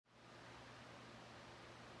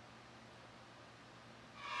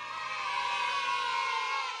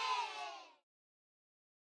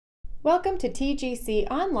Welcome to TGC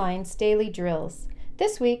Online's Daily Drills.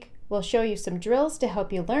 This week, we'll show you some drills to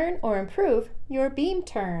help you learn or improve your beam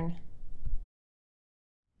turn.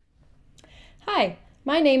 Hi,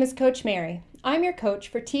 my name is Coach Mary. I'm your coach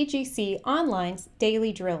for TGC Online's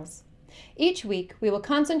Daily Drills. Each week, we will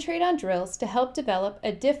concentrate on drills to help develop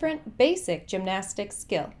a different basic gymnastics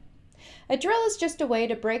skill. A drill is just a way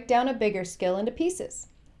to break down a bigger skill into pieces.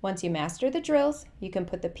 Once you master the drills, you can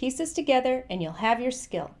put the pieces together and you'll have your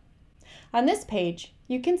skill. On this page,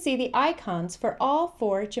 you can see the icons for all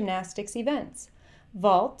 4 gymnastics events: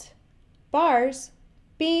 vault, bars,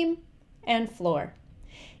 beam, and floor.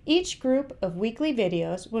 Each group of weekly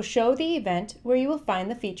videos will show the event where you will find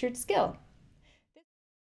the featured skill.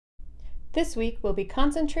 This week, we'll be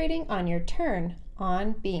concentrating on your turn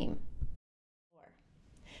on beam.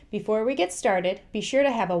 Before we get started, be sure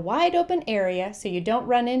to have a wide open area so you don't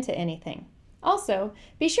run into anything. Also,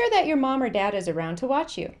 be sure that your mom or dad is around to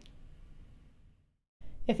watch you.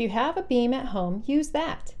 If you have a beam at home, use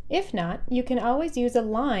that. If not, you can always use a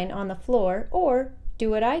line on the floor or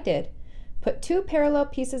do what I did. Put 2 parallel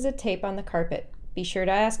pieces of tape on the carpet. Be sure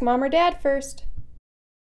to ask mom or dad first.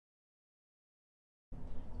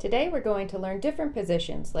 Today we're going to learn different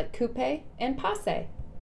positions like coupé and passé.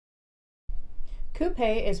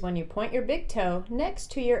 Coupé is when you point your big toe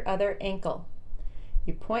next to your other ankle.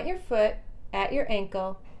 You point your foot at your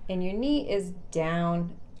ankle and your knee is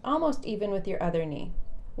down, almost even with your other knee.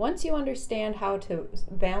 Once you understand how to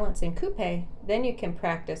balance in coupé, then you can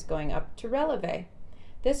practice going up to relevé.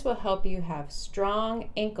 This will help you have strong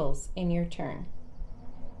ankles in your turn.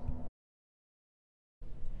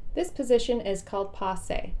 This position is called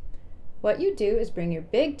passé. What you do is bring your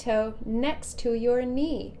big toe next to your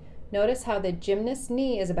knee. Notice how the gymnast's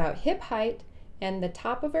knee is about hip height and the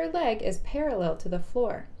top of her leg is parallel to the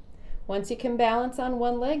floor. Once you can balance on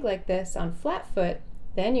one leg like this on flat foot,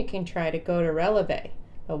 then you can try to go to relevé.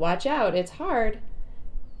 But watch out, it's hard.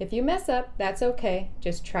 If you mess up, that's okay.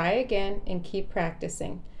 Just try again and keep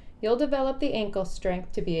practicing. You'll develop the ankle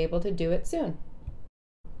strength to be able to do it soon.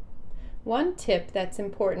 One tip that's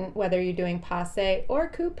important whether you're doing passé or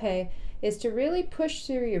coupé is to really push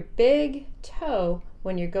through your big toe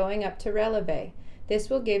when you're going up to relevé. This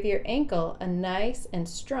will give your ankle a nice and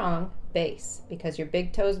strong base. Because your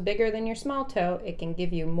big toe is bigger than your small toe, it can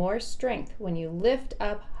give you more strength when you lift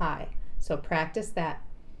up high. So practice that.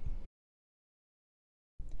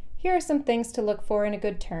 Here are some things to look for in a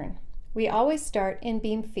good turn. We always start in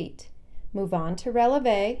beam feet. Move on to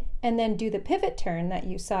relevé and then do the pivot turn that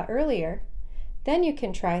you saw earlier. Then you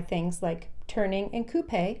can try things like turning in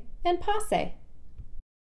coupé and passé.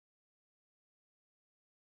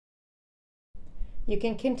 You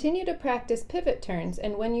can continue to practice pivot turns,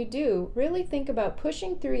 and when you do, really think about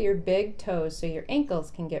pushing through your big toes so your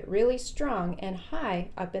ankles can get really strong and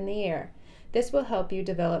high up in the air. This will help you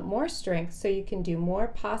develop more strength so you can do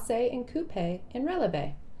more passé and coupé and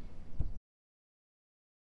relevé.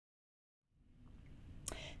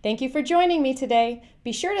 Thank you for joining me today.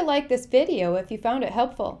 Be sure to like this video if you found it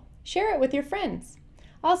helpful. Share it with your friends.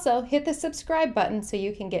 Also, hit the subscribe button so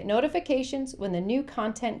you can get notifications when the new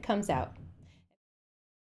content comes out.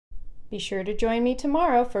 Be sure to join me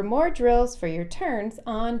tomorrow for more drills for your turns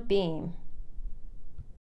on beam.